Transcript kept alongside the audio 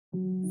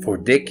For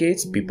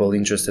decades, people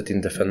interested in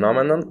the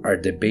phenomenon are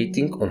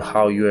debating on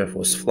how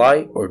UFOs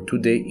fly, or do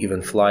they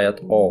even fly at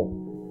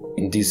all.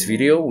 In this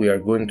video, we are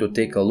going to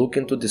take a look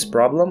into this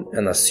problem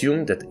and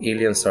assume that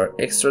aliens are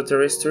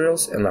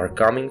extraterrestrials and are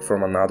coming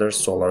from another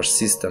solar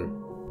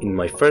system. In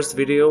my first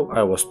video,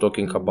 I was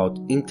talking about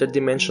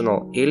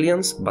interdimensional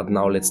aliens, but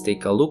now let's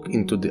take a look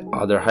into the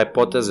other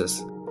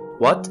hypothesis.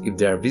 What if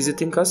they are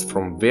visiting us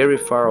from very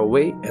far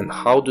away, and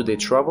how do they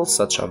travel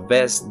such a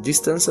vast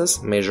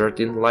distances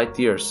measured in light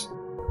years?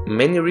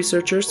 Many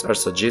researchers are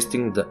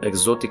suggesting the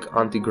exotic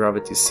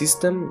anti-gravity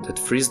system that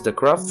frees the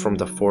craft from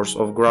the force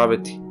of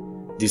gravity.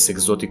 This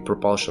exotic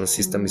propulsion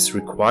system is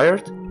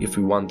required if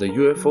we want the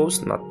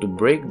UFOs not to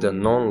break the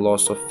known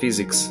laws of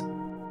physics.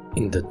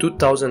 In the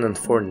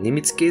 2004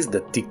 Nimitz case, the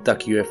Tic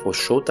Tac UFO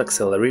showed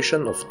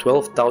acceleration of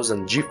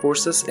 12,000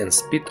 g-forces and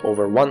speed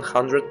over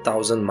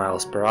 100,000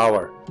 miles per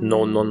hour.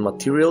 No known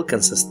material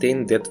can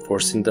sustain that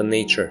force in the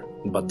nature.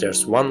 But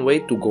there's one way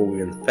to go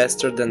even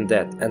faster than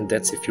that, and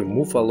that's if you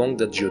move along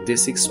the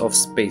geodesics of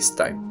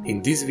space-time.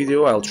 In this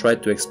video, I'll try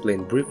to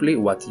explain briefly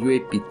what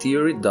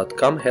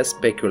UAPtheory.com has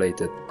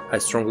speculated. I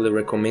strongly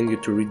recommend you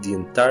to read the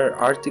entire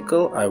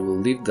article. I will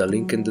leave the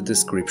link in the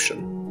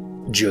description.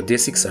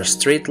 Geodesics are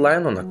straight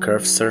line on a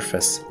curved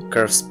surface.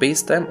 Curved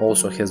spacetime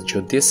also has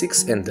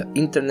geodesics, and the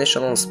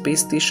International Space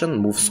Station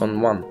moves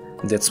on one.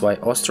 That's why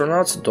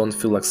astronauts don't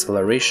feel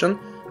acceleration,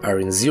 are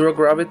in zero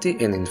gravity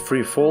and in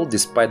free fall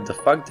despite the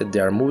fact that they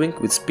are moving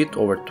with speed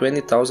over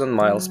 20,000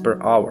 miles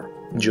per hour.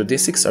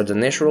 Geodesics are the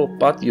natural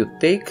path you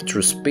take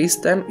through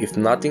spacetime if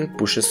nothing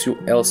pushes you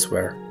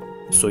elsewhere.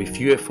 So if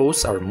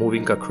UFOs are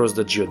moving across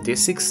the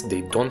geodesics,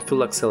 they don't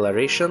feel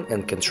acceleration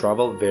and can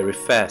travel very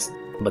fast.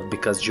 But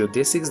because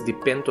geodesics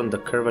depend on the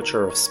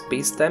curvature of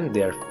spacetime,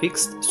 they are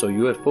fixed, so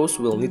UFOs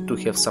will need to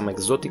have some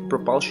exotic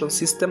propulsion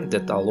system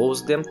that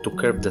allows them to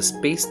curve the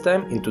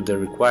spacetime into the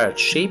required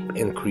shape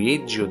and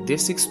create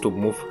geodesics to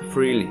move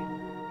freely.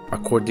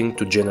 According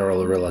to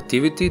general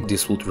relativity,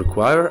 this would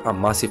require a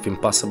massive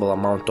impossible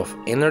amount of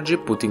energy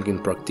putting in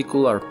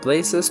particular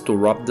places to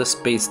wrap the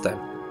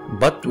spacetime.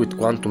 But with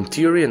quantum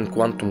theory and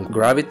quantum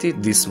gravity,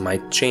 this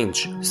might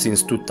change.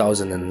 Since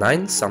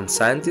 2009, some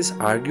scientists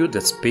argue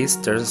that space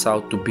turns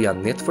out to be a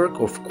network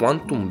of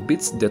quantum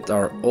bits that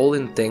are all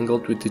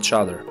entangled with each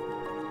other.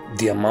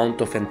 The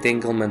amount of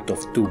entanglement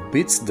of two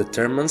bits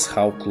determines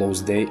how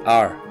close they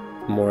are.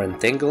 More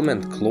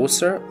entanglement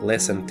closer,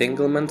 less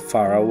entanglement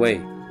far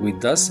away. We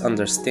thus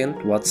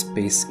understand what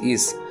space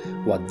is,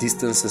 what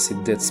distances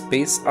in that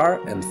space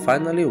are, and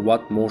finally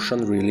what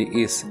motion really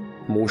is.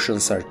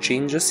 Motions are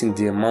changes in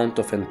the amount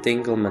of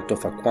entanglement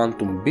of a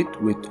quantum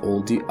bit with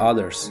all the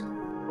others.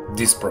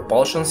 This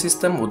propulsion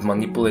system would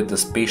manipulate the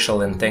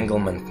spatial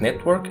entanglement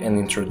network and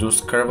introduce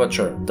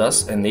curvature,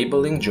 thus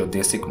enabling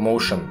geodesic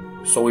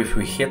motion. So if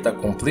we had a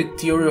complete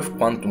theory of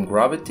quantum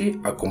gravity,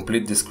 a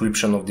complete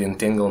description of the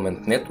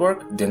entanglement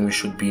network, then we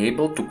should be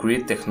able to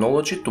create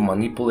technology to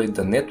manipulate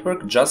the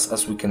network just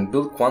as we can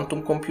build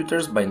quantum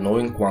computers by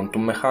knowing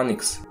quantum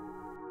mechanics.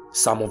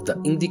 Some of the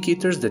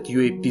indicators that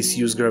UAPs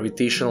use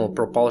gravitational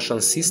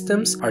propulsion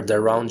systems are the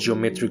round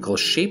geometrical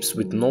shapes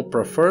with no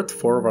preferred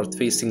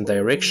forward-facing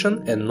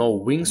direction and no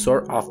wings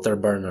or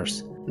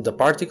afterburners. The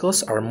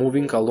particles are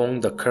moving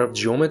along the curved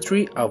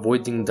geometry,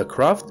 avoiding the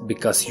craft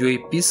because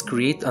UAPs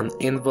create an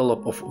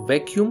envelope of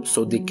vacuum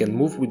so they can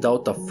move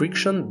without a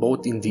friction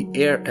both in the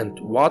air and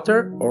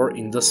water or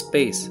in the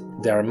space.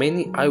 There are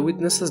many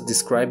eyewitnesses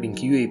describing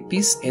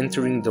UAPs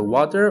entering the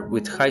water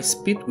with high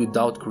speed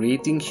without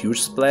creating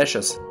huge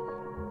splashes.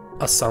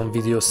 As some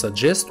videos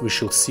suggest, we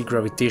should see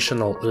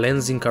gravitational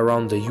lensing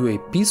around the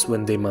UAPs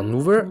when they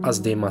maneuver,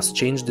 as they must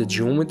change the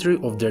geometry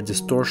of their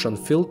distortion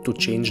field to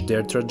change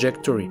their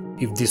trajectory.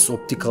 If this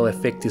optical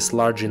effect is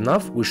large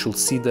enough, we should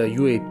see the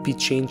UAP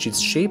change its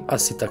shape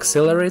as it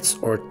accelerates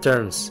or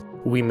turns.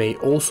 We may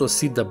also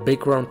see the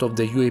background of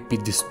the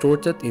UAP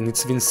distorted in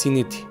its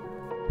vicinity.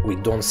 We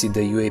don't see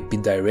the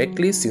UAP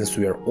directly, since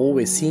we are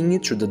always seeing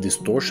it through the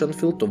distortion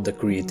field of the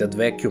created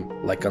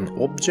vacuum, like an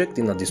object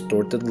in a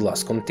distorted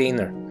glass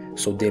container.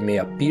 So they may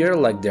appear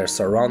like they are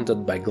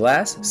surrounded by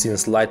glass,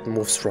 since light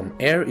moves from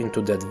air into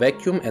that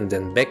vacuum and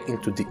then back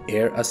into the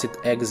air as it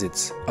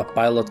exits. A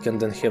pilot can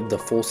then have the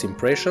false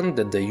impression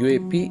that the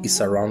UAP is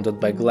surrounded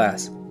by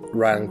glass.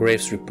 Ryan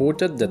Graves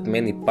reported that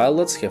many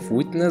pilots have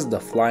witnessed the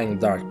flying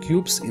dark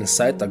cubes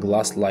inside a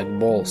glass-like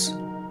balls.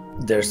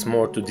 There's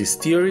more to this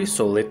theory,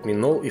 so let me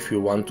know if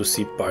you want to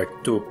see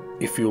part 2.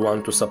 If you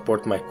want to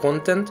support my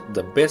content,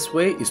 the best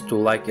way is to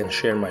like and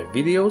share my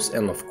videos,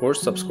 and of course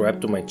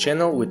subscribe to my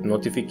channel with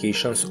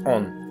notifications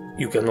on.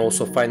 You can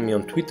also find me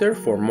on Twitter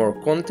for more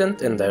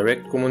content and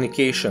direct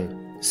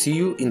communication. See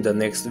you in the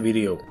next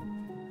video.